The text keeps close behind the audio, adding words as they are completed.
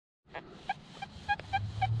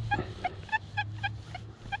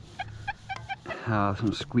This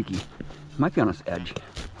one's squeaky. Might be on its edge.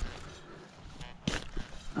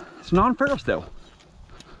 It's non-ferrous though.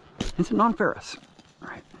 It's a non-ferrous. All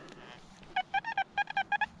right.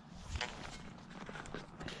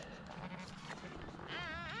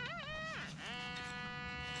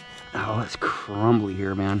 Oh, it's crumbly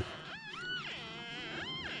here, man.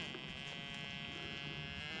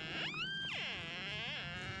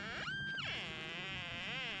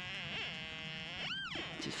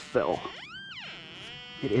 It just fell.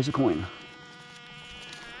 It is a coin.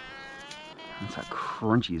 That's that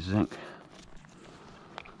crunchy zinc.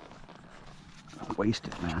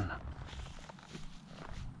 Wasted, man.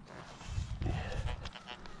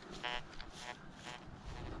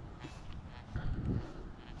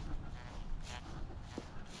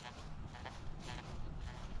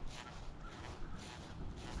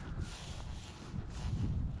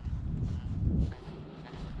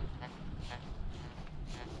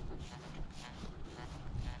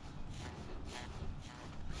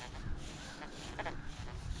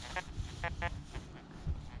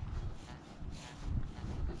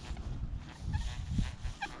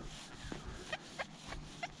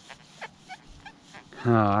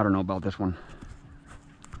 I don't know about this one.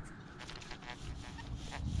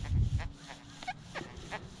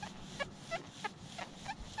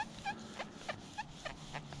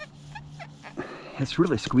 It's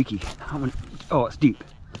really squeaky. How many? Oh, it's deep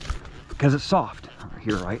because it's soft right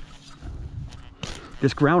here, right?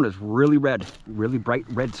 This ground is really red, really bright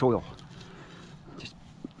red soil. Just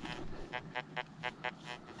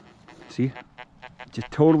see, just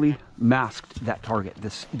totally masked that target.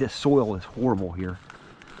 This soil is horrible here.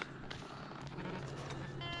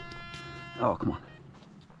 Oh, come on.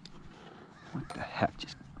 What the heck?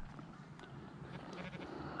 Just,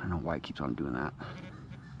 I don't know why it keeps on doing that.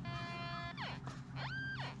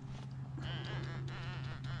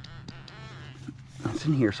 It's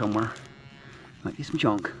in here somewhere. Might be some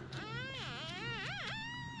junk. What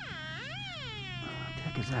the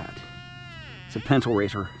heck is that? It's a pencil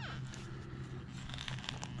eraser.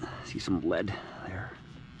 See some lead there.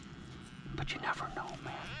 But you never know,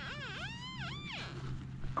 man.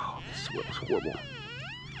 Oh, this soil is horrible.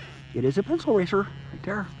 It is a pencil eraser right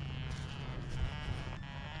there.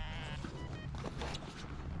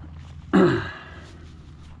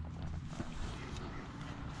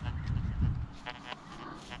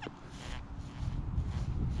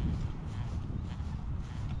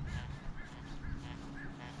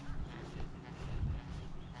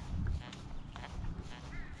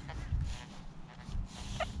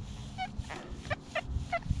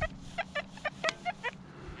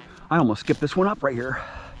 I almost skipped this one up right here.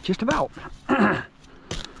 Just about. I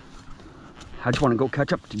just want to go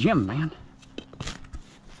catch up to Jim, man.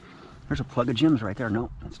 There's a plug of Jim's right there. No,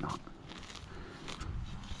 it's not.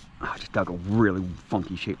 I just dug a really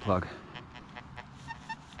funky shaped plug.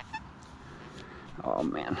 Oh,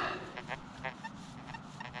 man.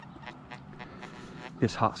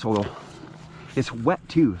 This hot soil. It's wet,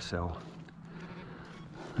 too, so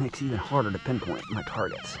it makes it even harder to pinpoint my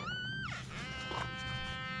targets.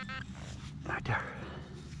 Right there.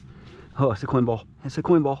 Oh, it's a coin ball. It's a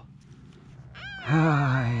coin ball.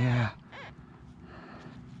 Ah, yeah.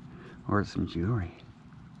 Or some jewelry.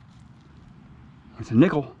 It's a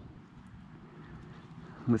nickel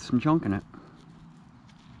with some junk in it.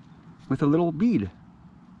 With a little bead.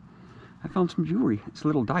 I found some jewelry. It's a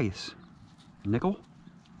little dice. A nickel.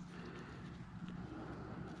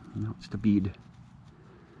 No, it's the bead.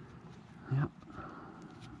 Yep.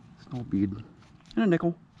 It's an old bead. And a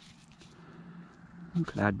nickel. And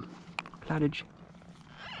claddage.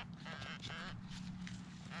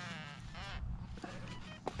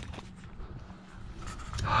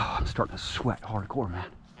 Oh, I'm starting to sweat hardcore, man.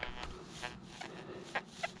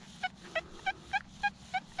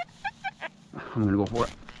 I'm gonna go for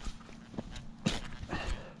it.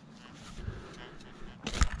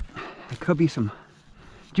 It could be some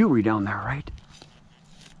jewelry down there, right?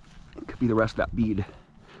 It could be the rest of that bead.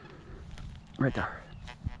 Right there.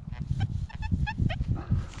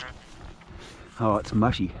 Oh, it's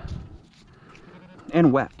mushy.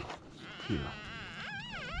 And wet, too.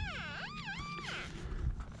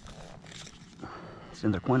 It's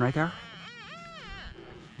another coin right there.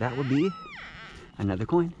 That would be another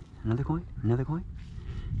coin, another coin, another coin.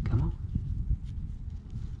 Come on.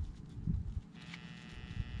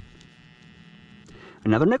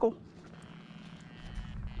 Another nickel.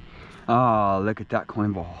 Oh, look at that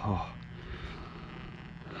coin ball. Oh,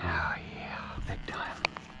 yeah, big time.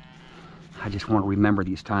 I just want to remember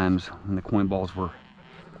these times when the coin balls were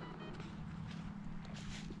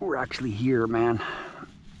actually here, man.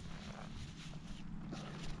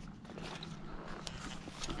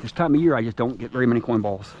 This time of year, I just don't get very many coin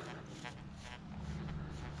balls.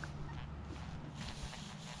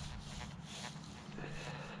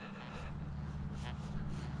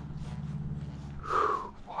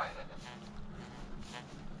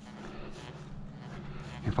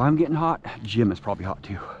 If I'm getting hot, Jim is probably hot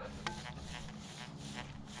too.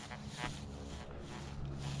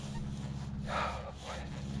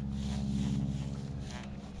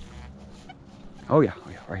 Oh yeah,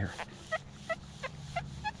 right here.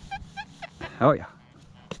 Oh yeah.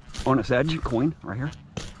 On its edge, coin, right here.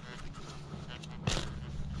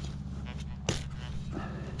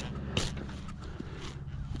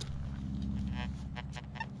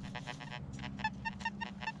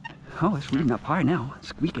 Oh, it's reading up high now. It's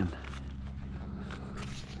squeaking.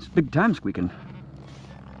 It's big time squeaking.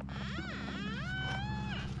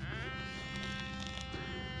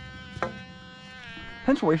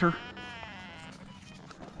 Pencil racer.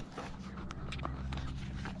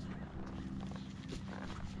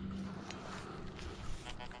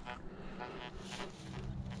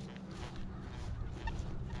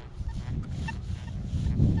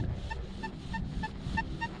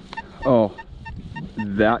 Oh,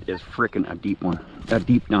 that is frickin' a deep one. A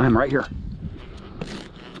deep dime right here.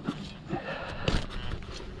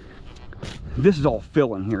 This is all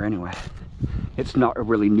fill in here anyway. It's not a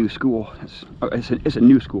really new school. It's a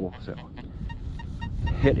new school, so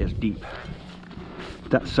it is deep.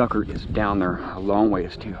 That sucker is down there a long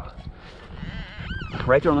ways too.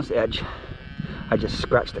 Right there on this edge. I just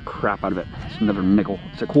scratched the crap out of it. It's another nickel.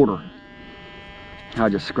 It's a quarter. I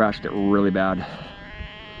just scratched it really bad.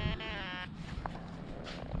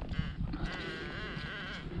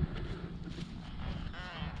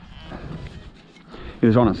 It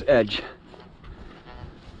was on its edge.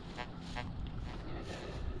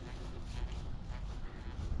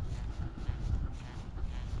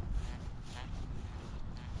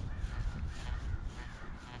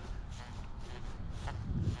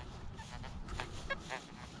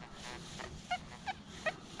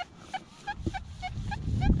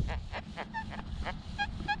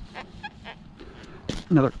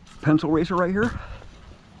 Another pencil racer right here.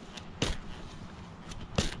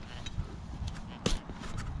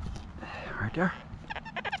 Right there.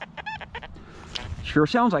 Sure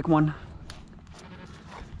sounds like one.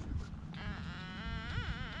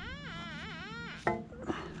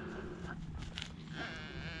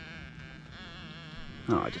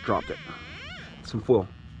 Oh, I just dropped it. Some foil.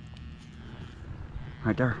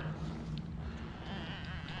 Right there.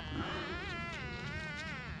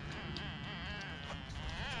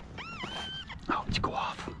 Oh, let's go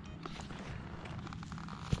off.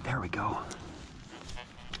 There we go.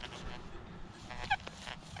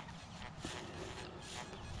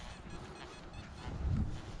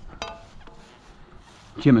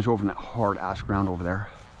 Jim is over in that hard ass ground over there.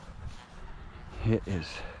 It is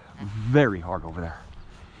very hard over there.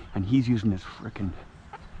 And he's using his frickin'...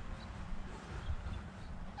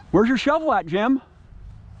 Where's your shovel at, Jim?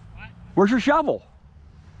 What? Where's your shovel?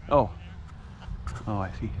 Oh. Oh,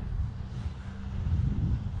 I see.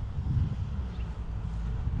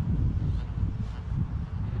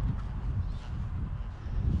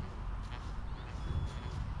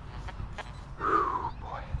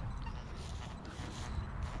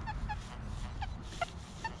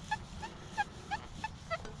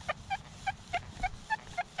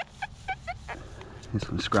 This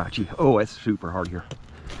one's scratchy. Oh, it's super hard here.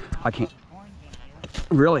 I can't.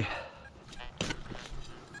 Really?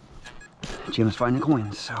 Jim is finding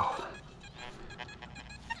coins, so.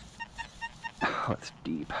 Oh, it's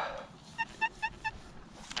deep.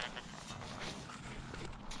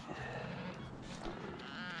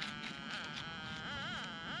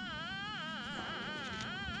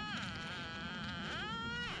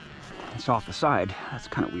 It's off the side. That's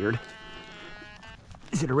kind of weird.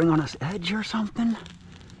 Is it a ring on its edge or something?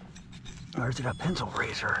 Or is it a pencil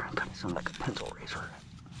razor? It kind of sounds like a pencil razor.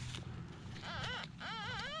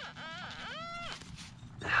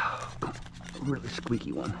 Really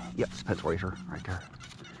squeaky one. Yep, it's a pencil razor right there.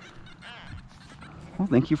 Well,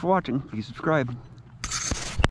 thank you for watching. Please subscribe.